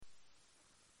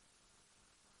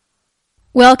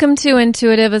Welcome to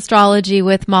Intuitive Astrology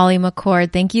with Molly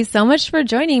McCord. Thank you so much for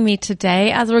joining me today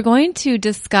as we're going to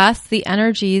discuss the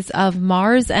energies of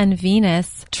Mars and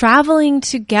Venus traveling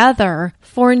together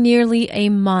for nearly a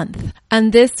month.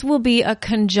 And this will be a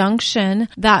conjunction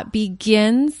that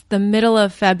begins the middle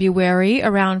of February,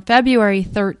 around February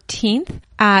 13th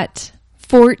at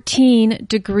 14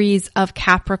 degrees of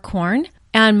Capricorn.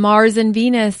 And Mars and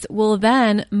Venus will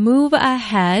then move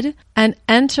ahead and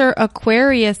enter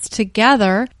Aquarius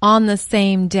together on the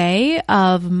same day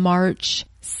of March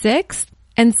 6th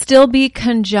and still be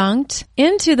conjunct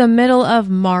into the middle of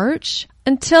March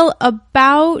until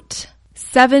about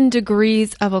 7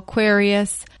 degrees of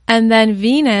Aquarius. And then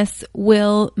Venus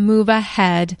will move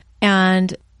ahead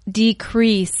and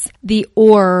decrease the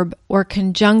orb or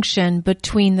conjunction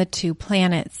between the two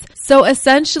planets. So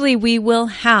essentially we will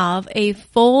have a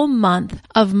full month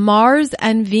of Mars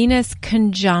and Venus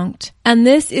conjunct. And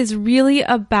this is really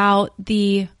about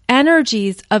the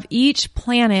energies of each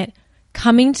planet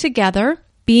coming together,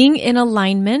 being in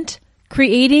alignment,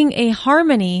 creating a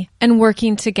harmony, and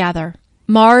working together.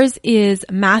 Mars is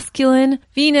masculine,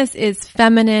 Venus is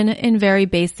feminine in very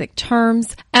basic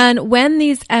terms, and when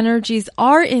these energies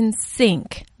are in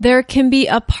sync, there can be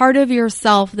a part of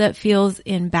yourself that feels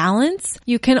in balance.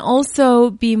 You can also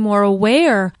be more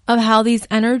aware of how these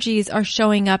energies are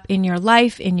showing up in your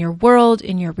life, in your world,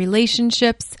 in your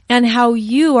relationships, and how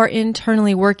you are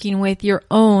internally working with your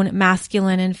own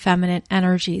masculine and feminine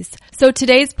energies. So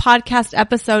today's podcast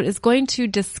episode is going to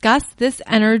discuss this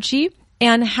energy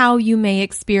and how you may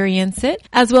experience it,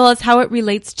 as well as how it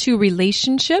relates to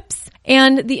relationships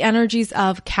and the energies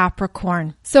of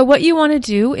Capricorn. So what you want to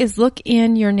do is look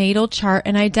in your natal chart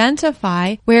and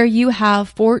identify where you have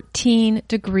 14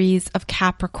 degrees of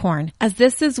Capricorn, as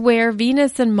this is where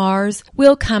Venus and Mars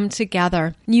will come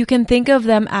together. You can think of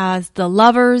them as the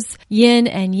lovers, yin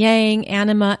and yang,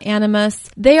 anima, animus.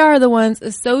 They are the ones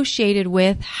associated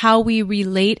with how we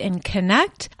relate and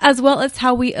connect, as well as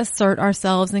how we assert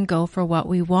ourselves and go for what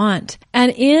we want.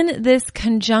 And in this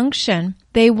conjunction,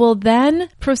 they will then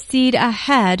proceed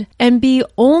ahead and be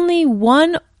only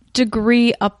 1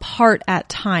 degree apart at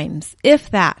times, if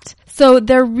that. So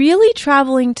they're really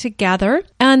traveling together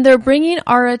and they're bringing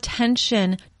our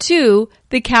attention to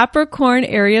the Capricorn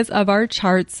areas of our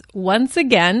charts once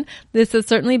again. This has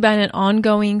certainly been an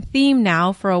ongoing theme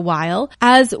now for a while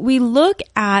as we look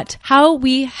at how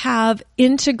we have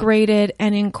integrated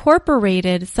and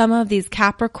incorporated some of these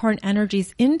Capricorn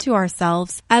energies into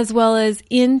ourselves, as well as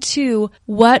into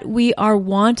what we are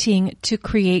wanting to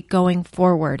create going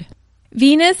forward.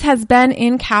 Venus has been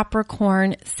in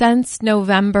Capricorn since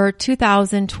November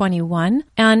 2021,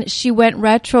 and she went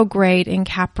retrograde in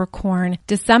Capricorn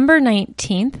December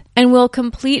 19th and will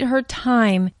complete her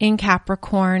time in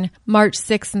Capricorn March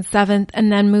 6th and 7th and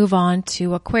then move on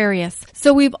to Aquarius.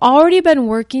 So we've already been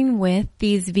working with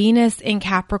these Venus in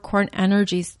Capricorn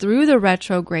energies through the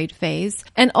retrograde phase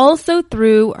and also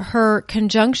through her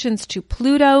conjunctions to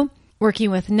Pluto,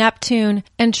 working with Neptune,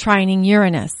 and trining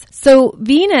Uranus. So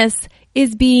Venus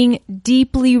is being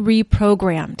deeply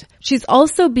reprogrammed. She's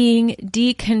also being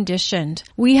deconditioned.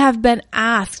 We have been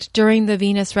asked during the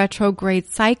Venus retrograde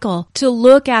cycle to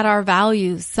look at our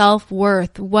values,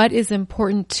 self-worth, what is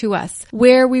important to us,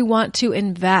 where we want to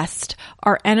invest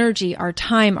our energy, our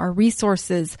time, our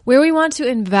resources, where we want to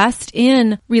invest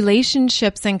in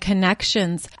relationships and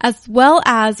connections, as well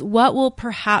as what will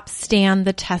perhaps stand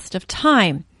the test of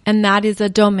time. And that is a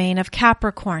domain of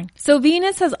Capricorn. So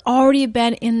Venus has already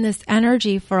been in this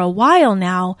energy for a while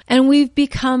now, and we've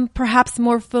become perhaps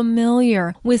more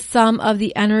familiar with some of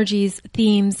the energies,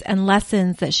 themes, and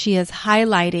lessons that she is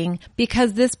highlighting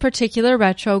because this particular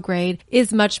retrograde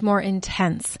is much more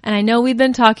intense. And I know we've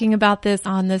been talking about this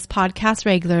on this podcast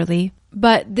regularly,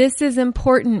 but this is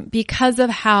important because of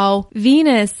how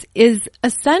Venus is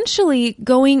essentially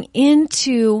going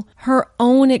into her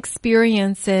own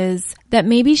experiences that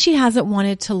maybe she hasn't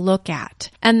wanted to look at.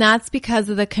 And that's because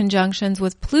of the conjunctions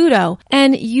with Pluto.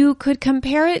 And you could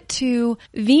compare it to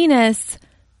Venus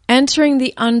entering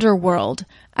the underworld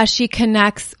as she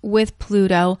connects with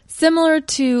Pluto, similar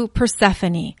to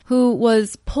Persephone, who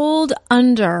was pulled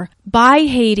under by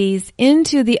Hades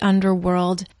into the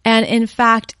underworld. And in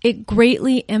fact, it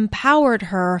greatly empowered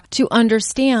her to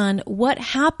understand what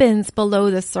happens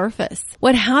below the surface,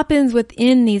 what happens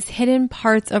within these hidden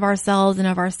parts of ourselves and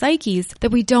of our psyches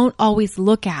that we don't always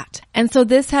look at. And so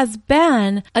this has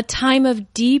been a time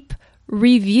of deep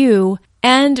review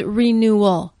and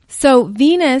renewal. So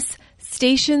Venus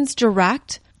stations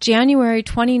direct January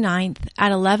 29th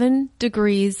at 11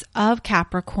 degrees of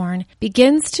Capricorn,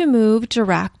 begins to move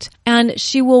direct, and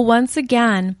she will once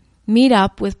again meet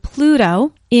up with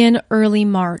Pluto in early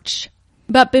March.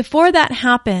 But before that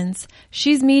happens,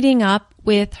 she's meeting up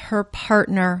with her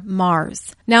partner,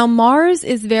 Mars. Now, Mars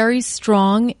is very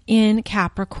strong in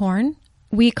Capricorn.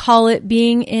 We call it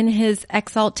being in his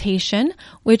exaltation,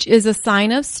 which is a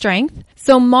sign of strength.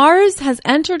 So Mars has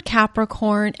entered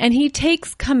Capricorn and he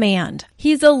takes command.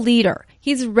 He's a leader.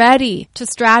 He's ready to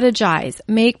strategize,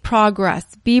 make progress,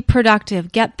 be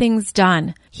productive, get things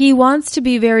done. He wants to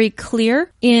be very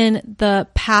clear in the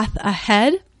path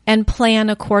ahead and plan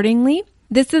accordingly.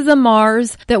 This is a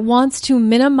Mars that wants to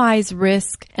minimize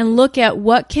risk and look at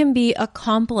what can be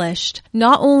accomplished,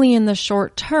 not only in the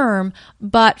short term,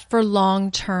 but for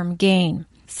long-term gain.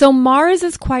 So Mars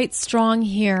is quite strong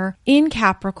here in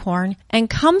Capricorn and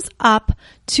comes up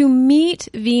to meet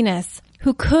Venus,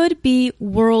 who could be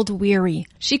world weary.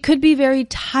 She could be very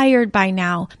tired by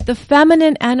now. The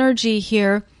feminine energy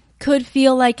here could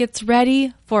feel like it's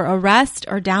ready for a rest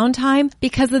or downtime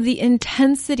because of the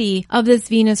intensity of this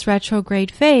Venus retrograde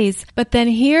phase. But then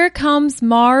here comes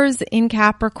Mars in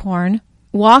Capricorn,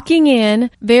 walking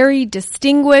in, very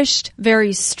distinguished,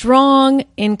 very strong,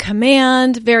 in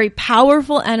command, very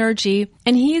powerful energy.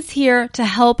 And he's here to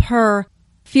help her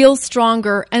feel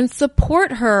stronger and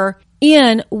support her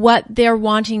in what they're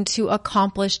wanting to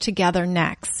accomplish together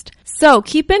next. So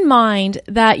keep in mind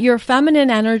that your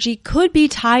feminine energy could be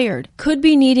tired, could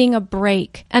be needing a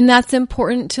break, and that's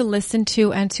important to listen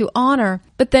to and to honor.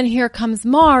 But then here comes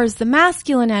Mars, the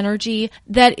masculine energy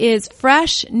that is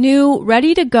fresh, new,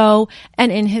 ready to go,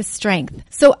 and in his strength.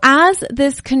 So as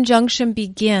this conjunction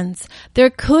begins,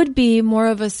 there could be more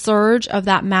of a surge of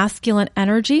that masculine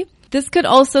energy. This could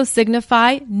also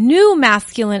signify new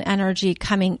masculine energy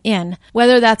coming in,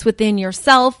 whether that's within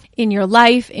yourself, in your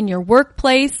life, in your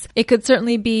workplace. It could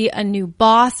certainly be a new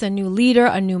boss, a new leader,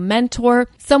 a new mentor,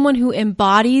 someone who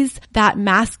embodies that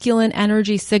masculine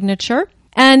energy signature.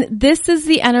 And this is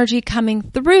the energy coming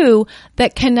through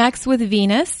that connects with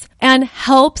Venus and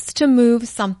helps to move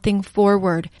something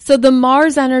forward. So the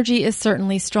Mars energy is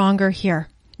certainly stronger here.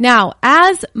 Now,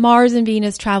 as Mars and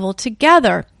Venus travel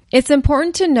together, it's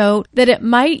important to note that it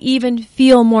might even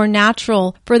feel more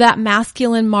natural for that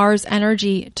masculine Mars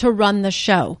energy to run the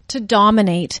show, to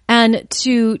dominate, and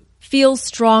to feel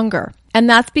stronger. And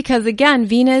that's because, again,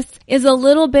 Venus is a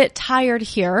little bit tired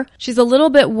here. She's a little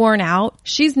bit worn out.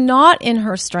 She's not in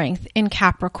her strength in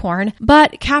Capricorn,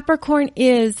 but Capricorn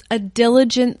is a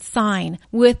diligent sign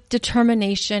with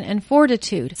determination and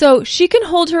fortitude. So she can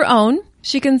hold her own.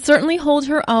 She can certainly hold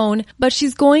her own, but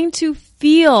she's going to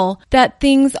feel that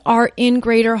things are in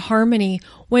greater harmony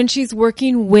when she's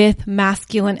working with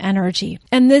masculine energy.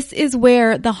 And this is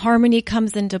where the harmony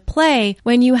comes into play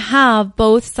when you have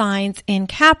both signs in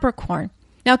Capricorn.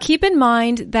 Now keep in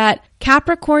mind that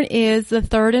Capricorn is the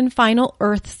third and final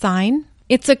earth sign.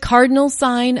 It's a cardinal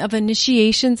sign of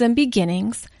initiations and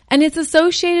beginnings, and it's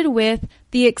associated with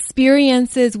the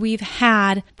experiences we've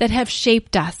had that have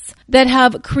shaped us, that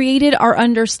have created our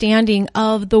understanding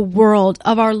of the world,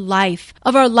 of our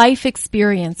life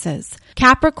experiences.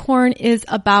 Capricorn is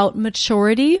about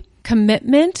maturity,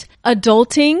 commitment,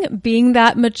 adulting, being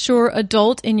that mature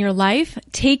adult in your life,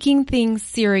 taking things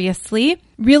seriously,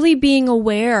 really being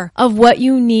aware of what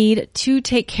you need to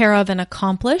take care of and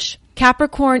accomplish.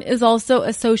 Capricorn is also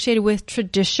associated with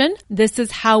tradition. This is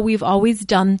how we've always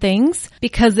done things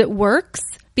because it works,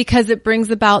 because it brings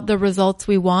about the results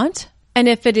we want. And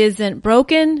if it isn't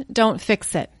broken, don't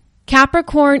fix it.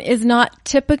 Capricorn is not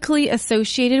typically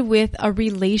associated with a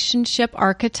relationship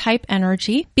archetype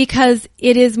energy because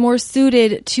it is more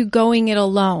suited to going it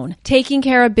alone, taking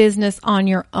care of business on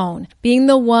your own, being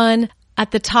the one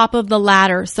at the top of the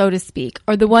ladder, so to speak,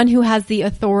 or the one who has the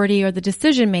authority or the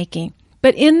decision making.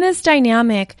 But in this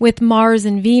dynamic with Mars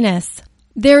and Venus,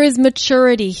 there is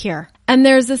maturity here. And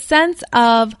there's a sense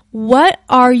of what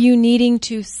are you needing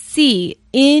to see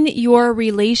in your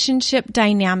relationship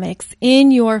dynamics, in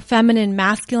your feminine,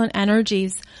 masculine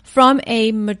energies from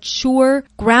a mature,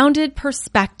 grounded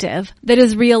perspective that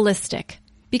is realistic.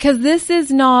 Because this is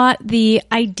not the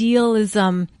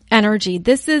idealism energy.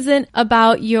 This isn't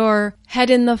about your head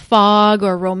in the fog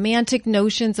or romantic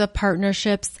notions of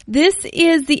partnerships. This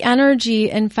is the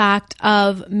energy, in fact,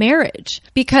 of marriage,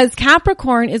 because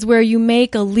Capricorn is where you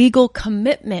make a legal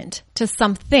commitment to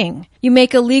something. You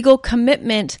make a legal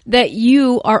commitment that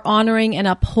you are honoring and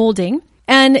upholding.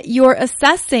 And you're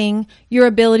assessing your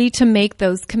ability to make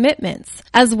those commitments,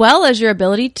 as well as your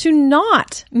ability to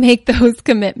not make those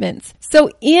commitments. So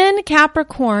in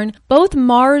Capricorn, both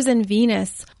Mars and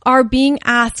Venus are being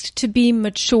asked to be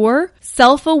mature,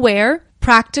 self-aware,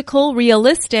 practical,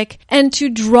 realistic, and to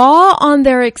draw on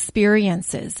their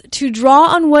experiences, to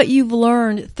draw on what you've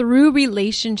learned through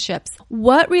relationships.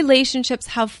 What relationships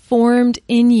have formed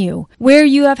in you, where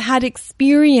you have had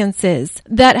experiences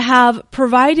that have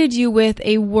provided you with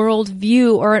a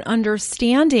worldview or an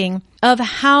understanding of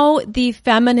how the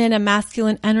feminine and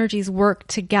masculine energies work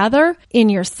together in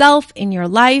yourself, in your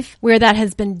life, where that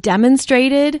has been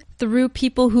demonstrated through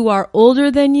people who are older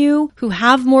than you, who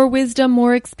have more wisdom,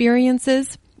 more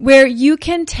experiences, where you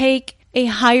can take a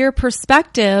higher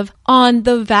perspective on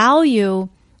the value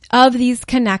of these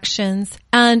connections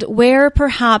and where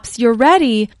perhaps you're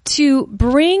ready to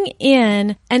bring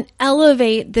in and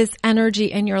elevate this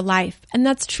energy in your life. And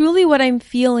that's truly what I'm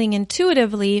feeling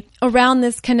intuitively around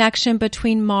this connection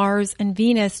between Mars and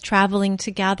Venus traveling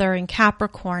together in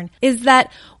Capricorn, is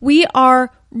that we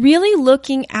are really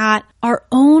looking at our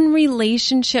own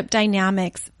relationship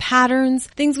dynamics, patterns,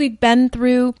 things we've been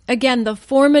through. Again, the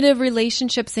formative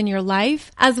relationships in your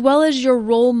life, as well as your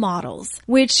role models,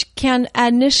 which can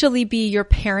initially be your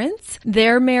parents,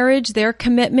 their marriage, their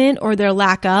commitment, or their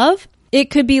lack of. It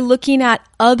could be looking at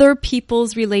other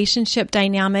people's relationship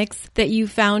dynamics that you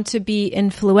found to be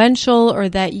influential or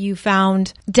that you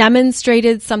found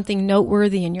demonstrated something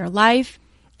noteworthy in your life.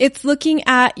 It's looking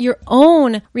at your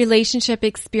own relationship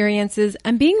experiences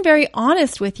and being very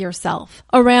honest with yourself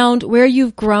around where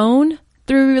you've grown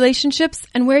through relationships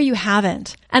and where you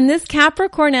haven't. And this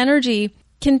Capricorn energy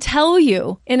can tell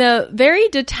you in a very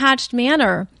detached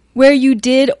manner where you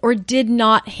did or did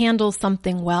not handle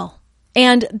something well.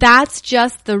 And that's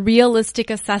just the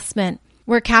realistic assessment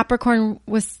where Capricorn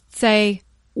would say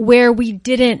where we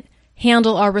didn't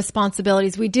handle our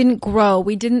responsibilities. We didn't grow.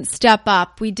 We didn't step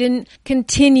up. We didn't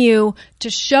continue to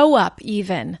show up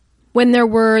even when there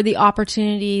were the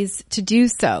opportunities to do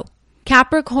so.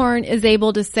 Capricorn is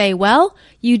able to say, well,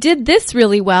 you did this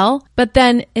really well, but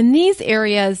then in these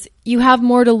areas, you have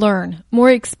more to learn, more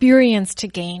experience to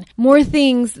gain, more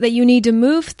things that you need to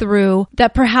move through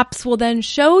that perhaps will then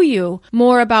show you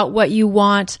more about what you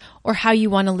want or how you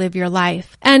want to live your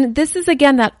life. And this is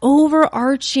again that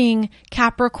overarching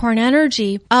Capricorn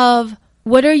energy of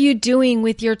what are you doing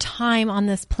with your time on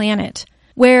this planet?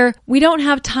 Where we don't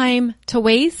have time to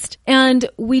waste and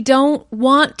we don't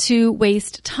want to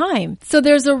waste time. So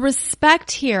there's a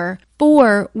respect here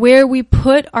for where we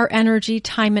put our energy,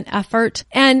 time, and effort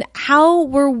and how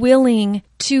we're willing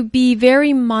to be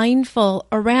very mindful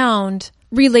around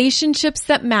relationships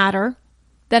that matter,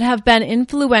 that have been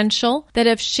influential, that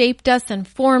have shaped us and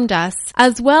formed us,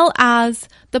 as well as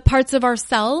the parts of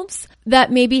ourselves that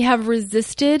maybe have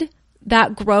resisted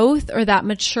that growth or that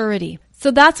maturity. So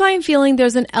that's why I'm feeling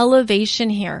there's an elevation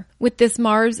here with this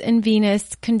Mars and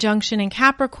Venus conjunction in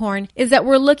Capricorn, is that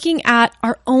we're looking at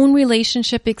our own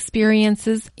relationship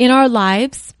experiences in our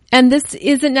lives. And this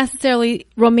isn't necessarily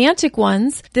romantic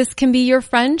ones. This can be your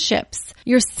friendships,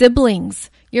 your siblings,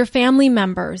 your family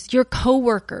members, your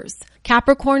coworkers.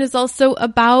 Capricorn is also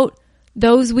about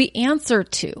those we answer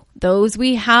to, those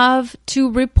we have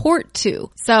to report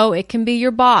to. So it can be your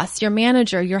boss, your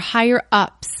manager, your higher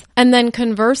ups. And then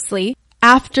conversely,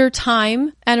 after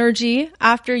time, energy,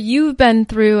 after you've been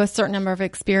through a certain number of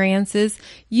experiences,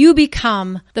 you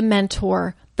become the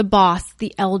mentor, the boss,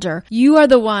 the elder. You are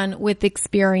the one with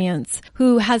experience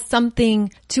who has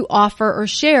something to offer or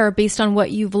share based on what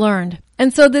you've learned.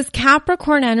 And so this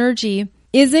Capricorn energy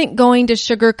isn't going to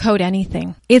sugarcoat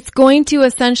anything. It's going to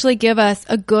essentially give us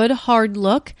a good hard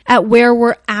look at where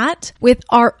we're at with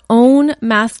our own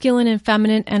masculine and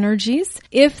feminine energies.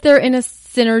 If they're in a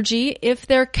synergy, if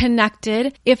they're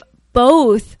connected, if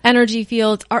both energy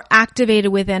fields are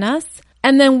activated within us,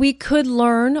 and then we could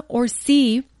learn or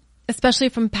see, especially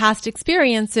from past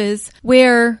experiences,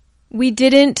 where we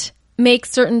didn't make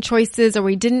certain choices or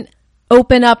we didn't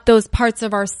open up those parts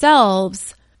of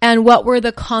ourselves, and what were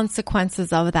the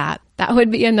consequences of that. That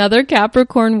would be another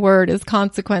Capricorn word, is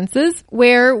consequences,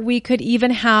 where we could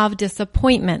even have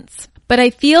disappointments. But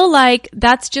I feel like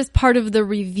that's just part of the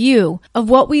review of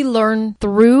what we learn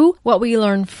through, what we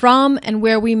learn from, and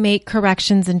where we make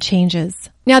corrections and changes.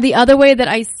 Now, the other way that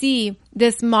I see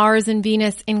this Mars and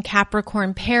Venus in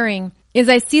Capricorn pairing is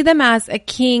I see them as a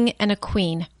king and a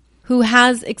queen who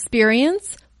has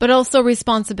experience, but also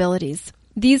responsibilities.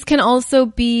 These can also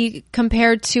be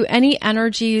compared to any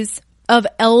energies of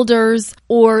elders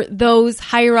or those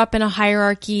higher up in a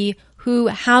hierarchy who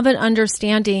have an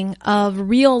understanding of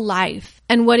real life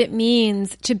and what it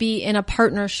means to be in a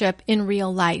partnership in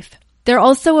real life. They're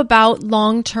also about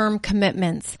long-term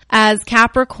commitments, as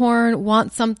Capricorn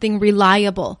wants something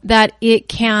reliable that it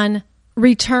can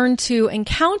return to and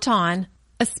count on,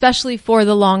 especially for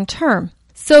the long term.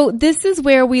 So this is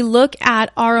where we look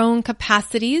at our own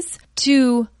capacities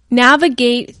to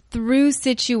navigate through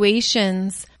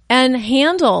situations and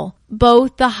handle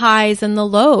both the highs and the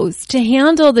lows, to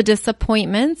handle the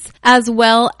disappointments as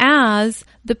well as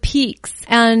the peaks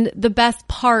and the best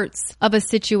parts of a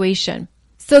situation.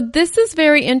 So this is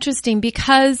very interesting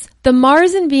because the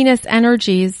Mars and Venus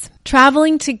energies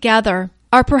traveling together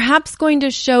are perhaps going to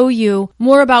show you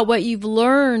more about what you've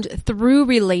learned through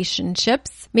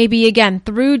relationships, maybe again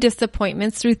through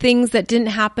disappointments, through things that didn't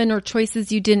happen or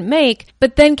choices you didn't make.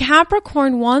 But then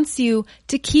Capricorn wants you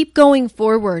to keep going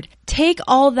forward. Take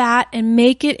all that and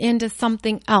make it into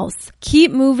something else.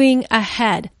 Keep moving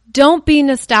ahead. Don't be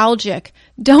nostalgic.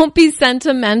 Don't be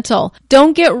sentimental.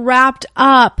 Don't get wrapped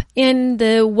up in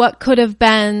the what could have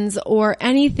beens or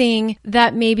anything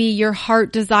that maybe your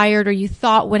heart desired or you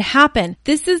thought would happen.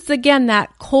 This is again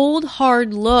that cold,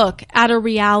 hard look at a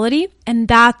reality, and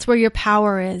that's where your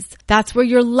power is. That's where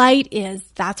your light is.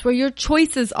 That's where your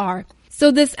choices are.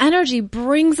 So this energy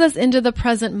brings us into the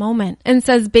present moment and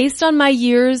says, based on my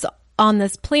years on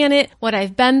this planet, what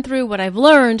I've been through, what I've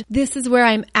learned, this is where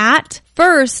I'm at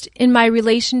first in my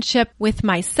relationship with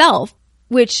myself,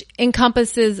 which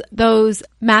encompasses those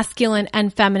masculine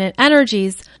and feminine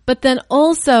energies, but then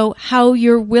also how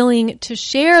you're willing to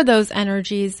share those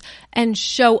energies and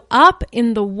show up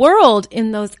in the world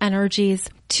in those energies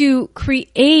to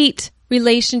create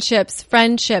relationships,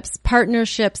 friendships,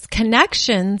 partnerships,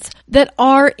 connections that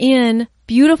are in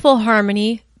beautiful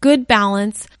harmony, good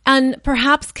balance, and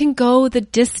perhaps can go the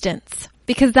distance,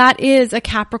 because that is a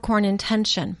Capricorn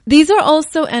intention. These are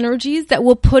also energies that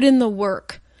will put in the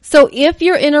work. So if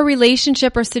you're in a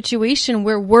relationship or situation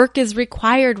where work is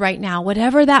required right now,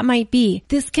 whatever that might be,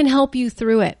 this can help you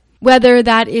through it. Whether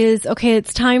that is, okay,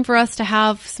 it's time for us to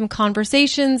have some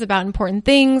conversations about important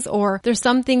things, or there's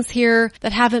some things here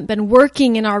that haven't been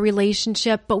working in our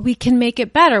relationship, but we can make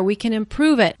it better. We can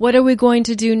improve it. What are we going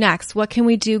to do next? What can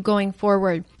we do going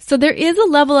forward? So there is a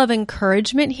level of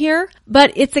encouragement here,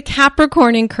 but it's a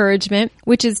Capricorn encouragement,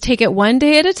 which is take it one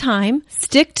day at a time,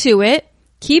 stick to it,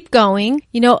 keep going,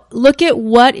 look at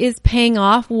what is paying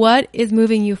off, what is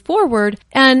moving you forward,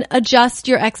 and adjust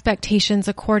your expectations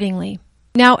accordingly.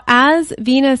 Now, as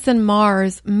Venus and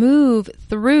Mars move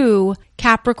through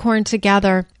Capricorn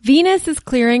together, Venus is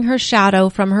clearing her shadow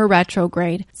from her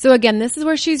retrograde. So again, this is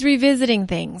where she's revisiting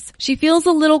things. She feels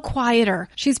a little quieter.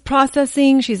 She's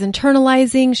processing, she's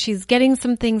internalizing, she's getting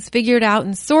some things figured out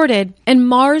and sorted, and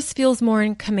Mars feels more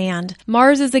in command.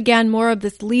 Mars is again more of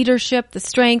this leadership, the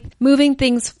strength, moving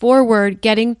things forward,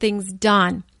 getting things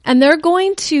done. And they're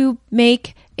going to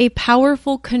make a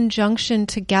powerful conjunction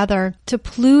together to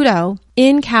Pluto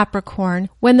in Capricorn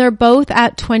when they're both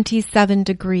at 27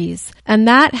 degrees. And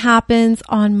that happens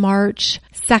on March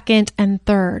 2nd and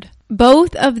 3rd.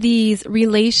 Both of these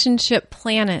relationship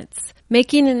planets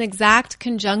making an exact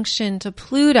conjunction to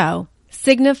Pluto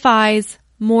signifies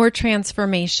more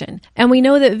transformation. And we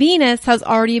know that Venus has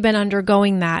already been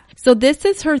undergoing that. So this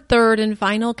is her third and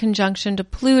final conjunction to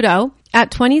Pluto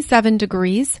at 27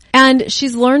 degrees. And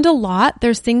she's learned a lot.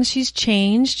 There's things she's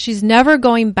changed. She's never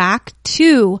going back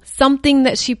to something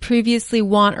that she previously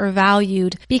want or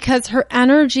valued because her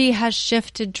energy has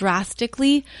shifted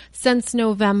drastically since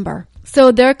November.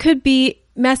 So there could be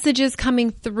messages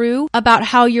coming through about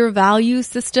how your value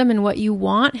system and what you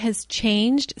want has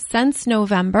changed since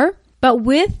November. But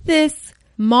with this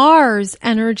Mars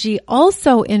energy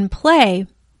also in play,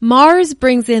 Mars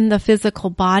brings in the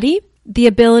physical body, the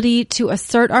ability to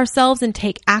assert ourselves and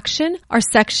take action, our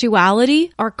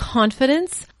sexuality, our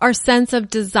confidence, our sense of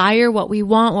desire, what we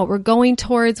want, what we're going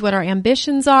towards, what our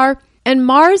ambitions are. And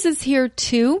Mars is here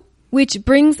too, which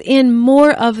brings in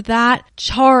more of that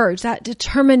charge, that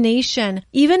determination,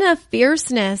 even a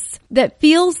fierceness that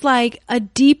feels like a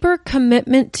deeper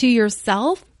commitment to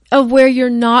yourself of where you're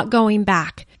not going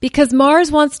back. Because Mars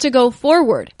wants to go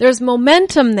forward. There's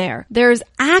momentum there. There's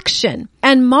action.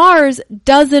 And Mars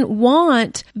doesn't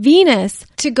want Venus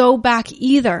to go back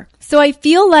either. So I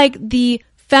feel like the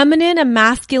feminine and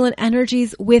masculine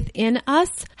energies within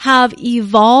us have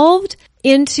evolved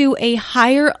into a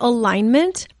higher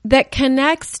alignment that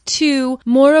connects to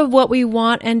more of what we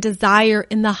want and desire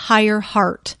in the higher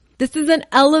heart. This is an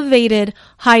elevated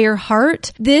higher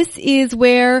heart. This is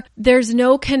where there's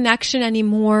no connection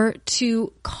anymore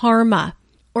to karma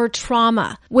or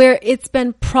trauma, where it's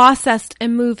been processed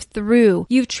and moved through.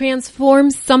 You've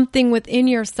transformed something within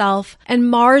yourself, and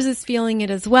Mars is feeling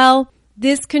it as well.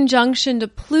 This conjunction to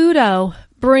Pluto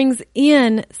brings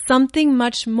in something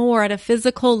much more at a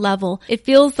physical level. It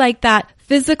feels like that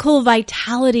physical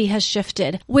vitality has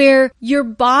shifted, where your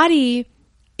body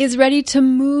is ready to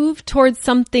move towards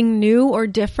something new or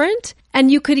different. And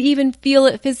you could even feel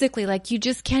it physically, like you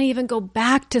just can't even go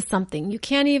back to something. You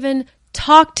can't even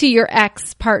talk to your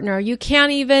ex-partner. You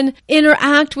can't even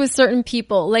interact with certain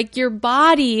people. Like your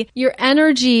body, your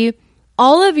energy,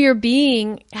 all of your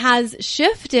being has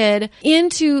shifted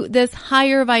into this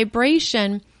higher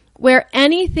vibration where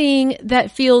anything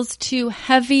that feels too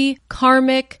heavy,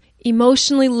 karmic,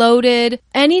 emotionally loaded,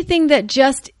 anything that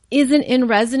just isn't in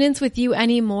resonance with you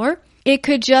anymore, it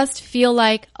could just feel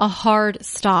like a hard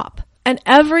stop. And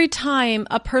every time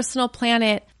a personal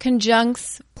planet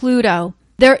conjuncts Pluto,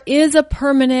 there is a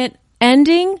permanent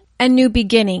ending and new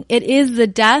beginning. It is the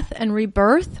death and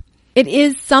rebirth. It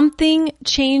is something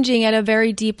changing at a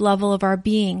very deep level of our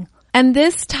being. And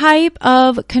this type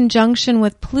of conjunction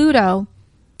with Pluto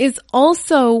is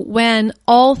also when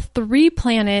all three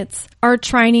planets are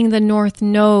trining the North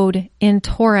Node in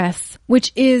Taurus,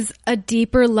 which is a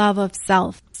deeper love of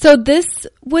self. So this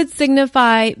would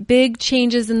signify big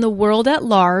changes in the world at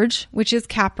large, which is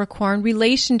Capricorn,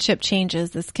 relationship changes.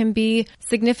 This can be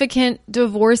significant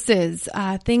divorces,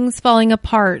 things falling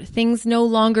apart, things no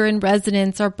longer in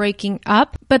resonance or breaking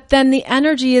up. But then the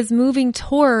energy is moving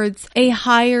towards a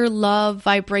higher love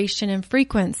vibration and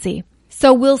frequency.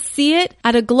 So we'll see it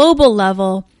at a global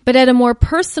level, but at a more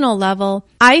personal level,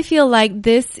 I feel like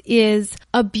this is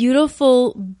a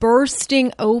beautiful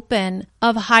bursting open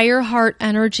of higher heart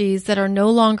energies that are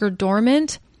no longer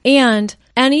dormant, and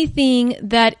anything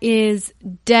that is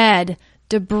dead,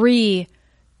 debris,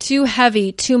 too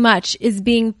heavy, too much is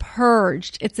being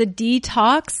purged. It's a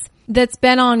detox that's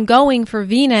been ongoing for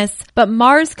Venus, but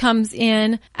Mars comes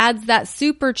in, adds that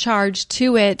supercharge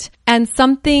to it, and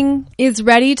something is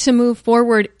ready to move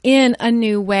forward in a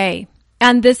new way.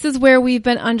 And this is where we've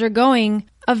been undergoing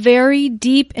a very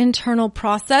deep internal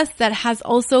process that has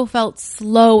also felt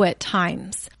slow at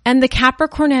times. And the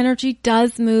Capricorn energy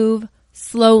does move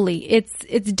slowly.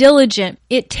 It's diligent.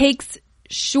 It takes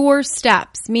sure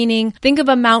steps, meaning think of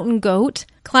a mountain goat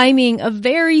climbing a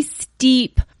very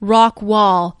steep rock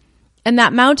wall. And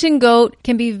that mountain goat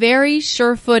can be very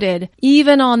sure-footed,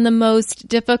 even on the most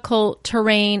difficult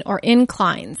terrain or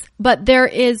inclines. But there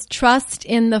is trust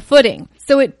in the footing.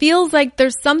 So it feels like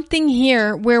there's something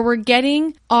here where we're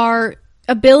getting our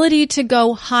ability to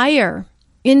go higher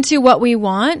into what we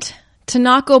want, to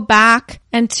not go back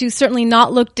and to certainly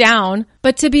not look down,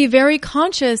 but to be very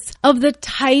conscious of the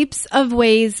types of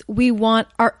ways we want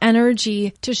our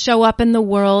energy to show up in the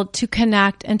world, to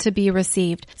connect and to be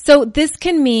received. So this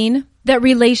can mean that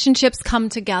relationships come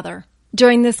together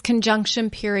during this conjunction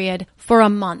period for a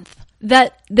month.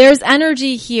 That there's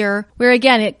energy here where,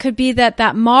 again, it could be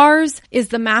that Mars is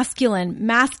the masculine.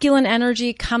 Masculine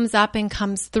energy comes up and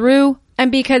comes through.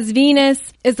 And because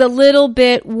Venus is a little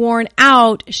bit worn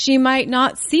out, she might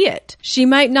not see it. She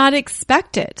might not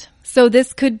expect it. So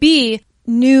this could be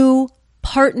new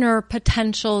partner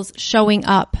potentials showing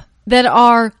up that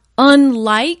are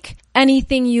unlike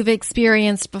anything you've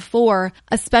experienced before,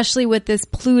 especially with this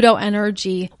Pluto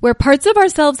energy, where parts of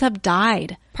ourselves have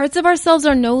died. Parts of ourselves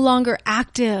are no longer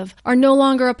active, are no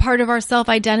longer a part of our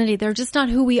self-identity. They're just not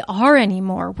who we are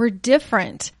anymore. We're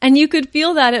different. And you could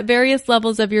feel that at various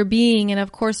levels of your being, and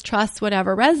of course trust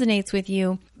whatever resonates with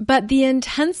you. But the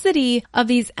intensity of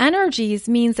these energies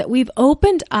means that we've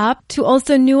opened up to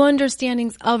also new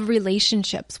understandings of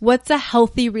relationships. What's a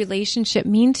healthy relationship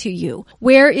mean to you?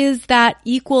 Where is that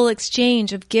equal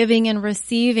exchange of giving and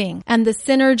receiving and the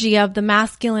synergy of the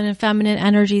masculine and feminine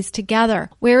energies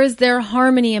together? Where is there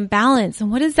harmony and balance?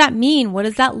 And what does that mean? What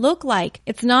does that look like?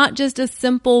 It's not just a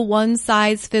simple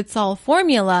one-size-fits-all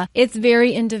formula. It's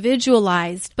very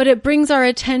individualized, but it brings our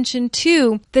attention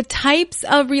to the types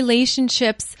of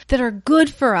relationships that are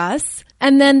good for us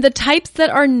and then the types that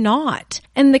are not.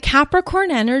 And the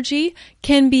Capricorn energy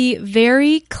can be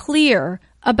very clear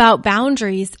about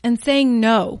boundaries and saying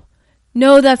no.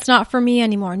 No, that's not for me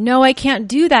anymore. No, I can't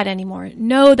do that anymore.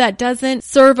 No, that doesn't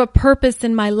serve a purpose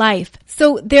in my life.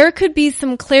 So there could be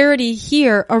some clarity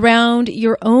here around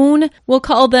your own, we'll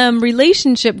call them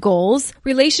relationship goals,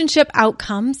 relationship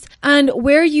outcomes, and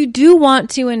where you do want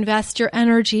to invest your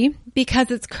energy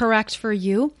because it's correct for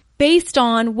you, based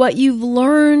on what you've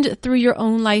learned through your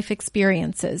own life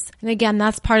experiences. And again,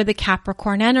 that's part of the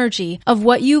Capricorn energy of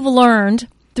what you've learned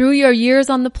through your years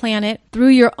on the planet, through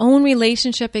your own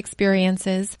relationship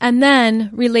experiences, and then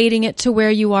relating it to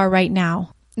where you are right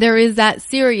now. there is that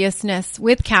seriousness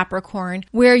with Capricorn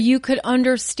where you could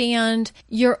understand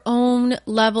your own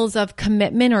levels of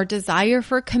commitment or desire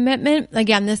for commitment.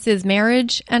 Again, this is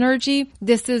marriage energy.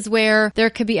 This is where there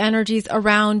could be energies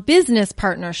around business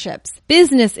partnerships,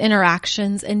 business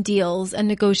interactions and deals and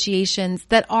negotiations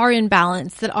that are in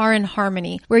balance, that are in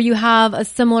harmony, where you have a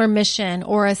similar mission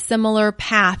or a similar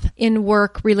path in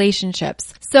work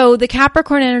relationships. So the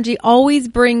Capricorn energy always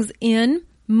brings in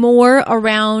more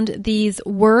around these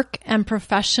work and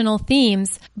professional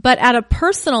themes. But at a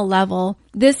personal level,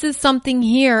 this is something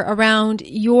here around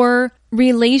your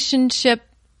relationship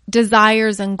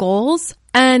desires and goals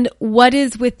and what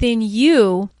is within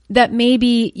you that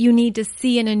maybe you need to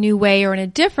see in a new way or in a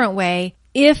different way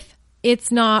if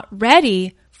it's not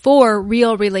ready for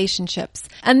real relationships.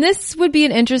 And this would be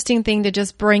an interesting thing to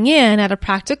just bring in at a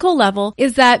practical level,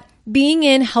 is that being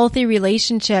in healthy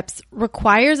relationships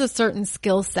requires a certain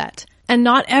skill set. And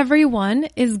not everyone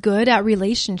is good at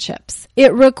relationships.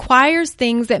 It requires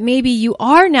things that maybe you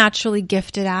are naturally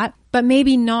gifted at, but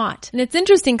maybe not. And it's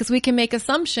interesting because we can make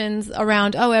assumptions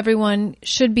around, oh, everyone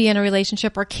should be in a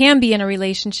relationship or can be in a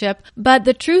relationship. But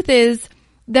the truth is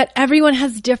that everyone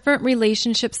has different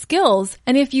relationship skills.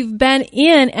 And if you've been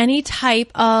in any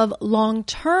type of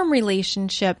long-term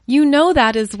relationship, you know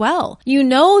that as well. You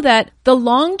know that the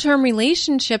long-term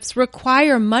relationships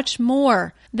require much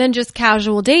more than just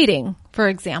casual dating, for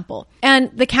example.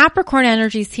 And the Capricorn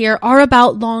energies here are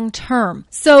about long-term.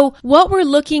 So what we're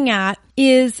looking at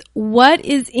is what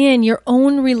is in your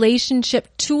own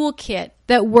relationship toolkit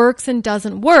that works and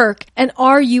doesn't work. And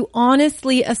are you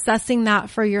honestly assessing that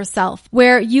for yourself,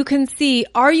 where you can see,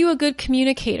 are you a good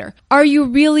communicator? Are you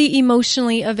really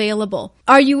emotionally available?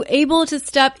 Are you able to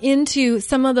step into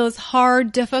some of those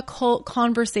hard, difficult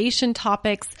conversation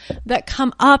topics that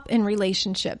come up in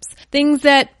relationships? Things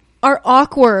that are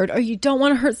awkward, or you don't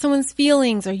want to hurt someone's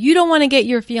feelings, or you don't want to get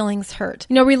your feelings hurt.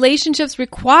 You know, relationships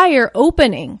require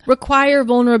opening, require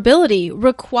vulnerability,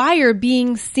 require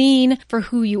being seen for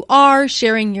who you are,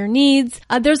 sharing your needs.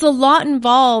 There's a lot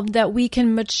involved that we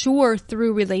can mature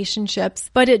through relationships,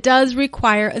 but it does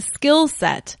require a skill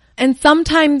set. And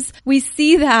sometimes we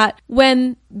see that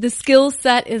when the skill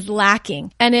set is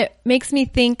lacking. And it makes me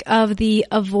think of the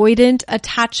avoidant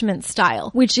attachment style,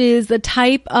 which is the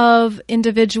type of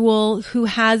individual who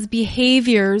has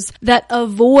behaviors that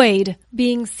avoid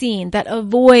being seen, that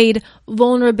avoid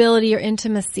vulnerability or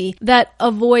intimacy, that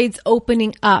avoids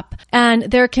opening up. And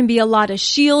there can be a lot of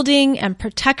shielding and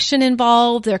protection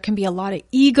involved. There can be a lot of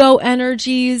ego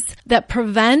energies that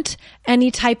prevent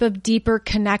any type of deeper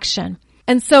connection.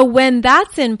 And so when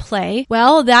that's in play,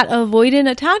 well, that avoidant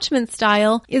attachment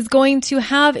style is going to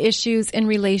have issues in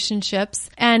relationships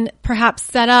and perhaps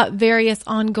set up various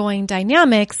ongoing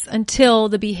dynamics until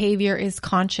the behavior is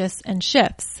conscious and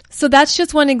shifts. So that's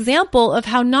just one example of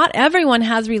how not everyone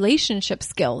has relationship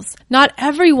skills. Not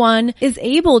everyone is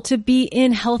able to be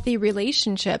in healthy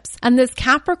relationships. And this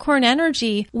Capricorn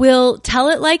energy will tell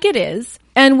it like it is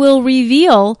and will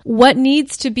reveal what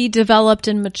needs to be developed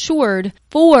and matured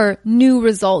for new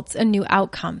results and new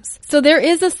outcomes. So there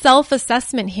is a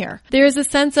self-assessment here. There is a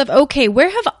sense of, okay, where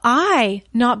have I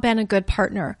not been a good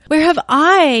partner? Where have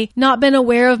I not been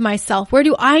aware of myself? Where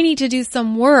do I need to do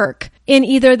some work in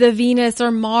either the Venus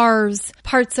or Mars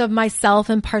parts of myself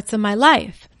and parts of my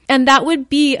life? And that would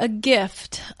be a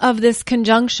gift of this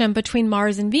conjunction between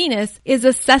Mars and Venus, is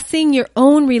assessing your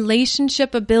own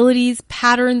relationship abilities,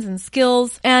 patterns, and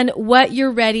skills, and what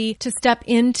you're ready to step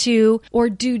into or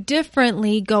do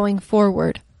differently going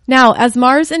forward. Now, as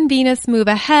Mars and Venus move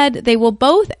ahead, they will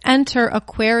both enter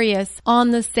Aquarius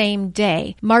on the same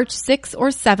day, March 6th or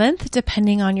 7th,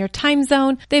 depending on your time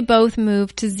zone. They both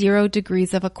move to 0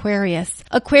 degrees of Aquarius.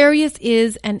 Aquarius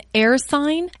is an air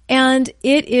sign and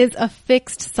it is a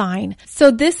fixed sign.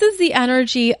 So this is the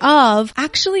energy of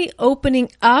actually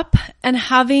opening up and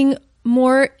having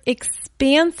more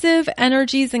expansive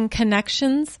energies and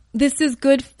connections. This is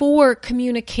good for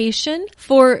communication,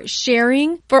 for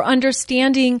sharing, for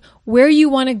understanding where you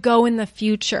want to go in the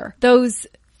future. Those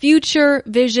future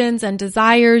visions and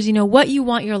desires, what you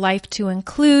want your life to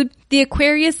include. The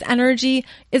Aquarius energy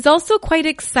is also quite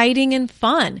exciting and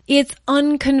fun. It's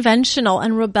unconventional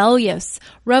and rebellious,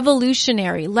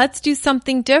 revolutionary. Let's do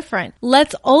something different.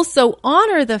 Let's also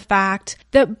honor the fact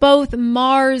that both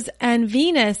Mars and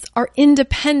Venus are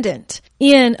independent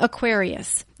in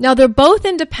Aquarius. Now, they're both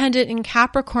independent in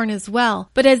Capricorn as well,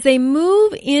 but as they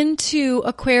move into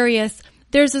Aquarius,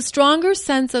 there's a stronger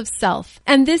sense of self.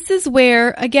 And this is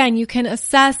where, again, you can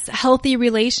assess healthy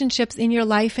relationships in your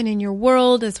life and in your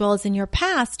world, as well as in your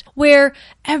past, where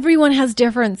everyone has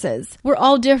differences. We're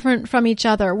all different from each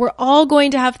other. We're all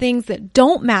going to have things that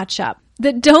don't match up,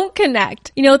 that don't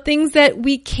connect, things that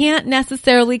we can't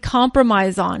necessarily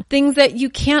compromise on, things that you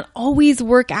can't always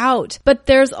work out. But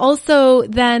there's also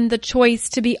then the choice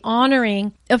to be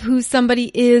honoring of who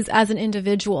somebody is as an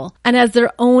individual and as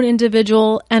their own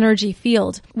individual energy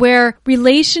field, where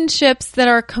relationships that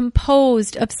are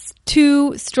composed of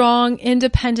two strong,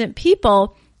 independent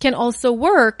people can also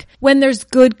work when there's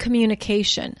good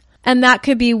communication. And that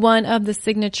could be one of the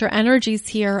signature energies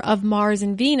here of Mars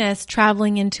and Venus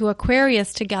traveling into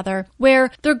Aquarius together, where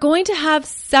they're going to have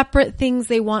separate things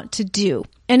they want to do.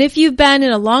 And if you've been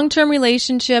in a long-term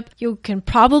relationship, you can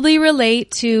probably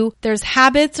relate to there's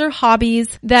habits or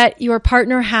hobbies that your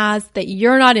partner has that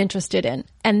you're not interested in.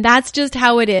 And that's just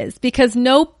how it is, because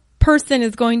no person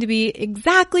is going to be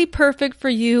exactly perfect for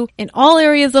you in all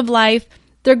areas of life.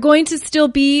 They're going to still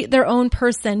be their own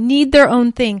person, need their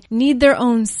own thing, need their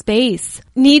own space,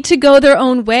 need to go their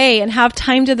own way and have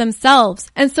time to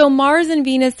themselves. And so Mars and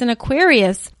Venus in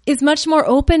Aquarius is much more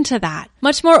open to that,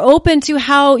 much more open to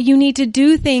how you need to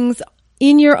do things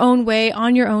in your own way,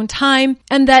 on your own time,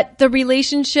 and that the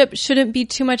relationship shouldn't be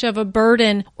too much of a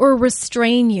burden or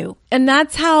restrain you. And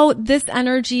that's how this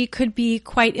energy could be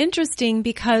quite interesting,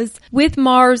 because with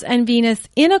Mars and Venus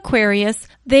in Aquarius,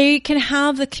 they can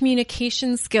have the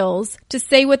communication skills to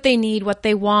say what they need, what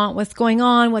they want, what's going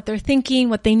on, what they're thinking,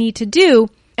 what they need to do.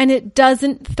 And it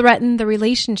doesn't threaten the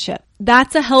relationship.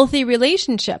 That's a healthy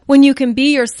relationship. When you can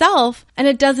be yourself and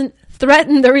it doesn't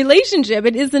threaten the relationship.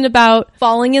 It isn't about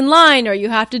falling in line or you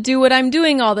have to do what I'm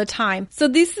doing all the time. So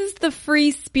this is the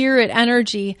free spirit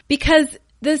energy, because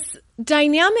this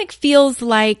dynamic feels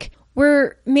like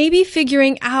we're maybe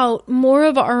figuring out more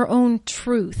of our own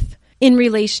truth in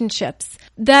relationships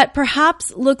that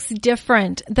perhaps looks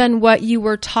different than what you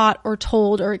were taught or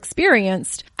told or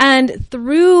experienced. And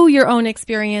through your own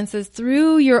experiences,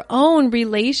 through your own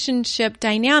relationship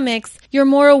dynamics, you're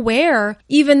more aware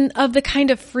even of the kind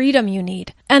of freedom you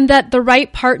need, and that the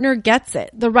right partner gets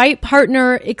it. The right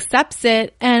partner accepts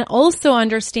it and also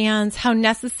understands how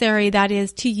necessary that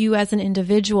is to you as an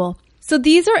individual. So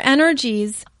these are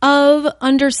energies of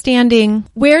understanding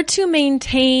where to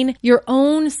maintain your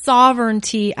own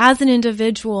sovereignty as an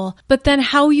individual, but then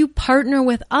how you partner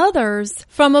with others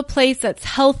from a place that's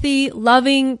healthy,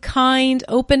 loving, kind,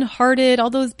 open-hearted,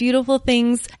 all those beautiful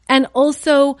things. And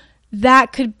also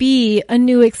that could be a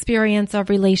new experience of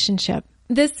relationship.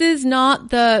 This is not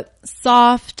the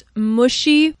soft,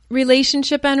 mushy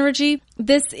relationship energy.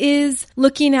 This is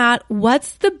looking at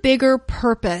what's the bigger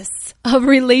purpose of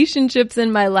relationships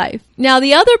in my life. Now,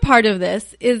 the other part of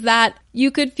this is that you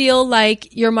could feel like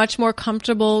you're much more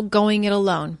comfortable going it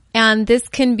alone. And this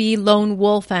can be lone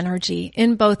wolf energy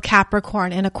in both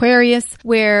Capricorn and Aquarius,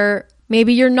 where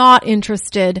maybe you're not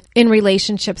interested in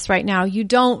relationships right now. You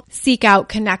don't seek out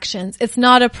connections. It's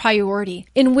not a priority.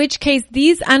 In which case,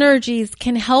 these energies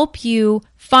can help you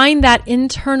find that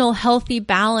internal healthy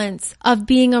balance of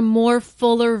being a more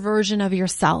fuller version of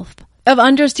yourself, of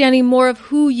understanding more of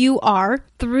who you are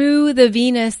through the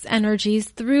Venus energies,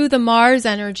 through the Mars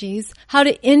energies, how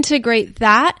to integrate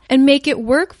that and make it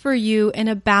work for you in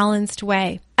a balanced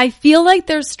way. I feel like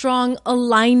there's strong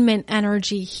alignment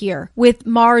energy here with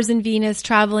Mars and Venus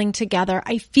traveling together.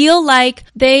 I feel like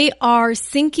they are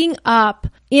syncing up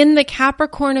in the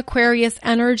Capricorn Aquarius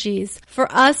energies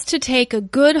for us to take a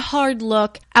good hard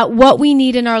look at what we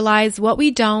need in our lives, what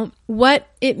we don't, what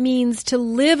it means to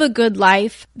live a good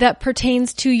life that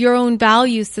pertains to your own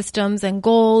value systems and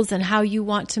goals and how you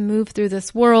want to move through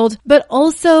this world, but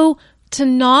also to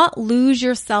not lose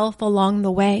yourself along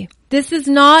the way. This is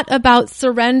not about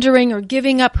surrendering or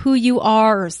giving up who you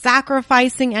are or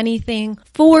sacrificing anything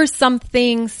for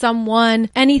something, someone,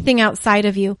 anything outside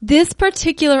of you. This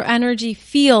particular energy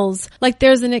feels like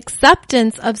there's an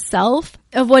acceptance of self,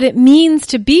 of what it means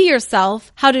to be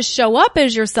yourself, how to show up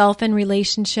as yourself in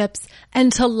relationships,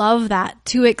 and to love that,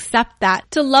 to accept that,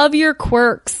 to love your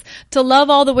quirks, to love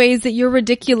all the ways that you're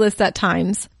ridiculous at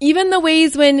times. Even the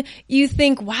ways when you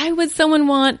think, why would someone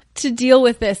want to deal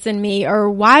with this in me? Or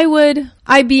why would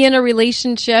I be in a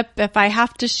relationship if I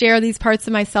have to share these parts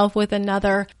of myself with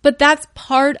another? But that's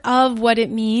part of what it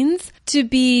means to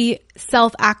be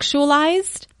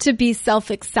self-actualized, to be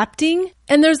self-accepting.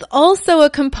 And there's also a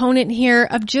component here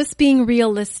of just being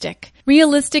realistic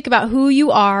realistic about who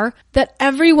you are, that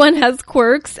everyone has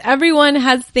quirks, everyone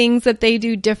has things that they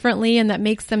do differently and that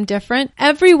makes them different.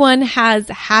 Everyone has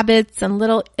habits and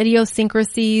little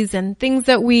idiosyncrasies and things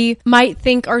that we might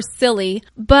think are silly,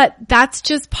 but that's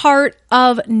just part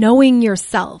of knowing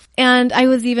yourself. And I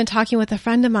was even talking with a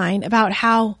friend of mine about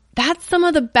how that's some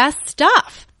of the best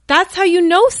stuff. That's how you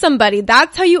know somebody.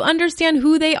 That's how you understand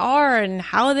who they are and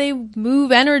how they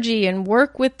move energy and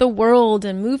work with the world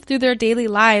and move through their daily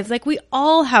lives. Like, we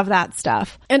all have that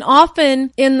stuff. And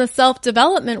often in the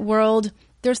self-development world,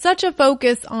 there's such a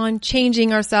focus on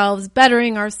changing ourselves,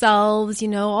 bettering ourselves,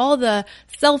 all the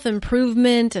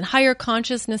self-improvement and higher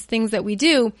consciousness things that we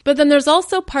do. But then there's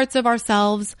also parts of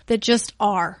ourselves that just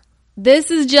are.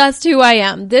 This is just who I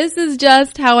am. This is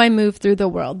just how I move through the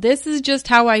world. This is just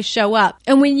how I show up.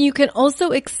 And when you can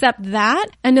also accept that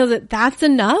and know that that's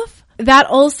enough, that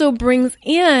also brings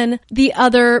in the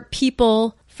other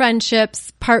people,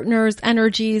 friendships, partners,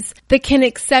 energies that can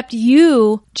accept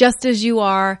you just as you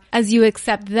are, as you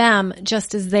accept them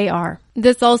just as they are.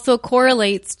 This also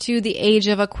correlates to the age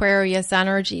of Aquarius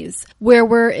energies, where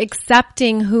we're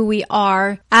accepting who we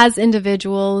are as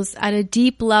individuals at a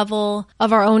deep level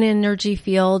of our own energy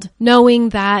field, knowing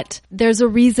that there's a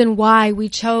reason why we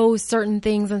chose certain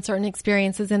things and certain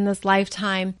experiences in this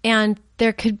lifetime. And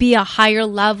there could be a higher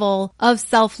level of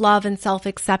self-love and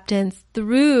self-acceptance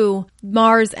through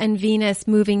Mars and Venus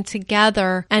moving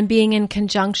together and being in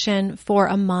conjunction for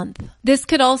a month. This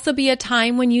could also be a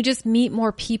time when you just meet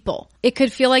more people. It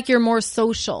could feel like you're more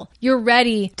social. You're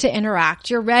ready to interact.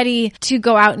 You're ready to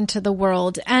go out into the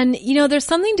world. And, there's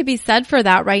something to be said for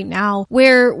that right now,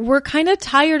 where we're kind of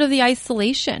tired of the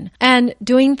isolation and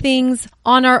doing things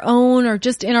on our own or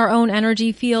just in our own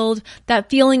energy field. That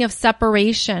feeling of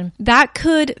separation, that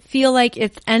could feel like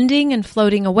it's ending and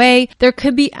floating away. There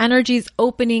could be energies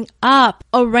opening up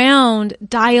around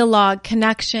dialogue,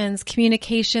 connections,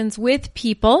 communications with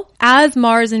people as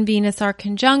Mars and Venus are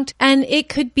conjunct. And it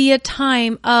could be a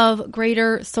time of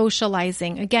greater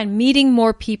socializing. Again, meeting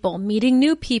more people, meeting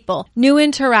new people, new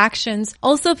interactions,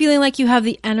 also feeling like you have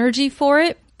the energy for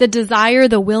it, the desire,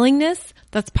 the willingness.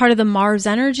 That's part of the Mars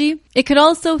energy. It could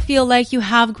also feel like you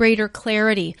have greater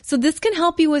clarity. So this can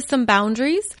help you with some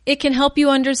boundaries. It can help you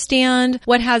understand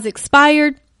what has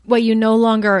expired, what you no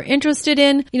longer are interested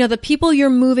in. The people you're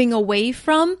moving away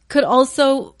from could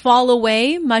also fall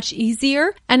away much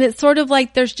easier. And it's sort of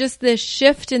like there's just this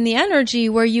shift in the energy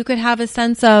where you could have a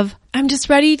sense of, I'm just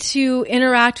ready to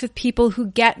interact with people who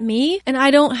get me, and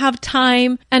I don't have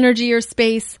time, energy, or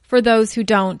space for those who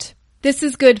don't. This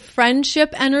is good friendship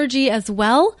energy as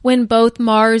well when both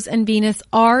Mars and Venus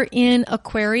are in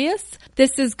Aquarius.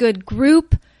 This is good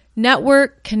group,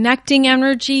 network, connecting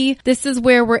energy. This is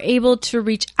where we're able to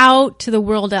reach out to the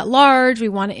world at large. We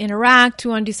want to interact.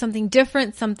 We want to do something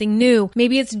different, something new.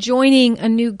 Maybe it's joining a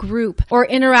new group or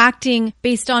interacting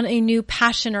based on a new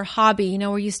passion or hobby,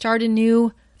 where you start a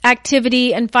new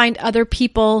activity and find other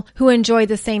people who enjoy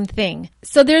the same thing.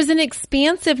 So there's an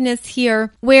expansiveness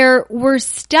here where we're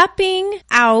stepping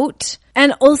out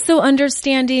and also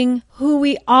understanding who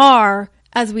we are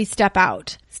as we step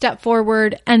out, step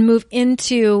forward, and move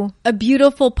into a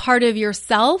beautiful part of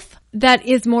yourself that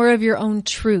is more of your own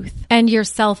truth and your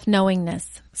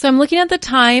self-knowingness. So I'm looking at the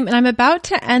time and I'm about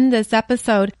to end this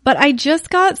episode, but I just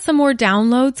got some more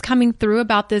downloads coming through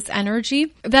about this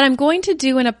energy that I'm going to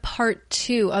do in a part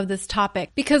 2 of this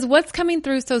topic, because what's coming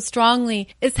through so strongly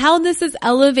is how this is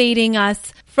elevating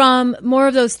us from more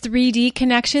of those 3D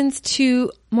connections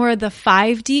to more of the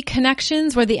 5D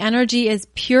connections where the energy is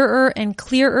purer and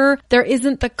clearer. There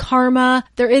isn't the karma.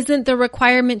 There isn't the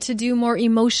requirement to do more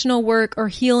emotional work or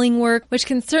healing work, which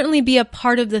can certainly be a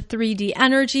part of the 3D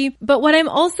energy. But what I'm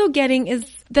also getting is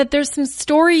that there's some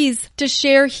stories to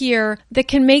share here that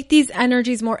can make these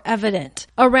energies more evident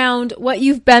around what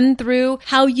you've been through,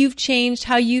 how you've changed,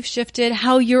 how you've shifted,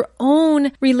 how your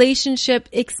own relationship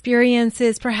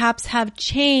experiences perhaps have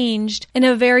changed in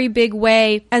a very big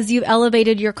way as you've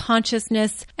elevated your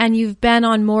consciousness and you've been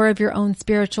on more of your own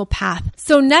spiritual path.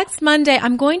 So next Monday,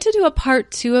 I'm going to do a part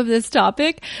 2 of this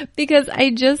topic because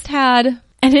I just had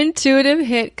an intuitive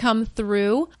hit come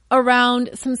through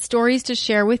around some stories to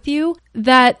share with you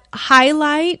that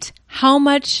highlight how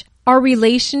much our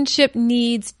relationship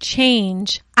needs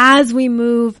change as we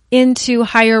move into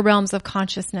higher realms of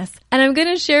consciousness. And I'm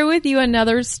going to share with you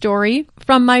another story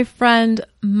from my friend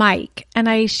Mike. And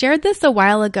I shared this a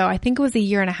while ago. I think it was 1.5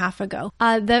 years ago.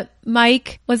 That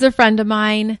Mike was a friend of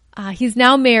mine. He's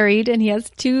now married and he has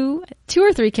two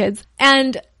or three kids.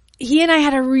 And he and I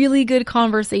had a really good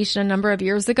conversation a number of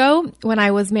years ago when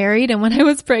I was married and when I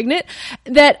was pregnant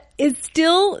that is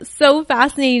still so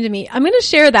fascinating to me. I'm going to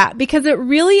share that because it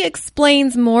really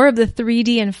explains more of the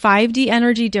 3D and 5D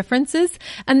energy differences.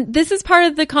 And this is part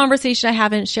of the conversation I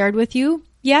haven't shared with you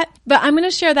yet, but I'm going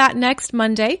to share that next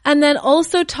Monday, and then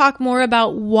also talk more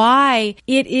about why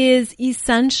it is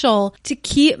essential to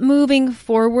keep moving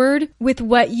forward with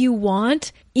what you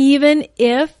want, even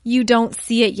if you don't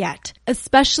see it yet,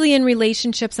 especially in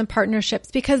relationships and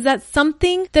partnerships, because that's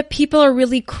something that people are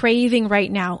really craving right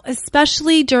now,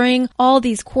 especially during all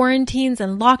these quarantines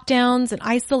and lockdowns and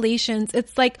isolations.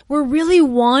 It's like we're really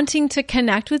wanting to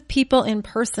connect with people in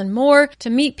person more, to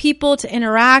meet people, to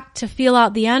interact, to feel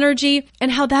out the energy,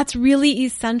 and how that's really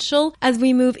essential as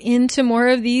we move into more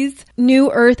of these new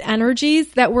earth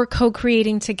energies that we're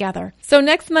co-creating together. So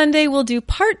next Monday, we'll do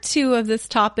part 2 of this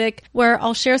topic where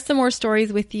I'll share some more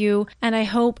stories with you, and I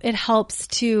hope it helps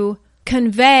to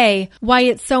convey why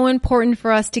it's so important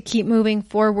for us to keep moving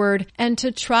forward and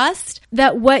to trust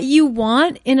that what you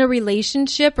want in a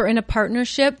relationship or in a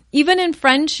partnership, even in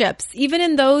friendships, even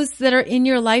in those that are in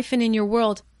your life and in your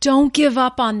world, don't give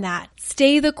up on that.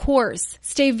 Stay the course.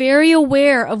 Stay very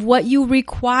aware of what you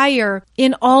require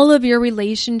in all of your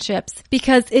relationships,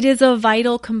 because it is a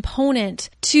vital component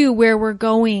to where we're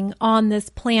going on this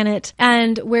planet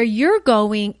and where you're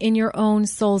going in your own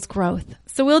soul's growth.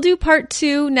 So we'll do part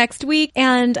 2 next week,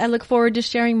 and I look forward to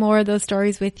sharing more of those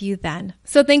stories with you then.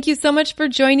 So thank you so much for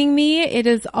joining me. It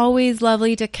is always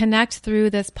lovely to connect through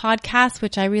this podcast,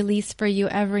 which I release for you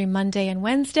every Monday and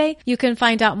Wednesday. You can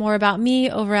find out more about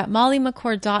me over at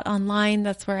mollymccord.online.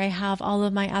 That's where I have all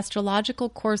of my astrological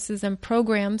courses and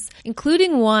programs,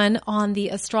 including one on the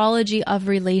astrology of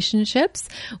relationships,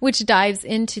 which dives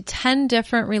into 10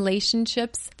 different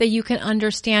relationships that you can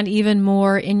understand even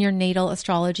more in your natal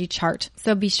astrology chart.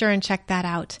 So be sure and check that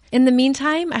out. In the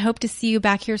meantime, I hope to see you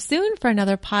back here soon for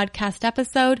another podcast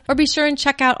episode, or be sure and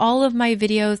check out all of my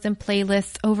videos and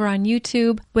playlists over on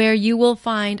YouTube, where you will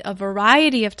find a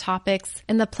variety of topics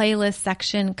in the playlist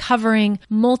section covering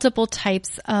multiple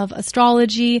types of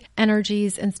astrology,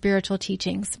 energies, and spiritual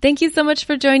teachings. Thank you so much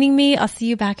for joining me. I'll see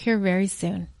you back here very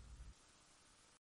soon.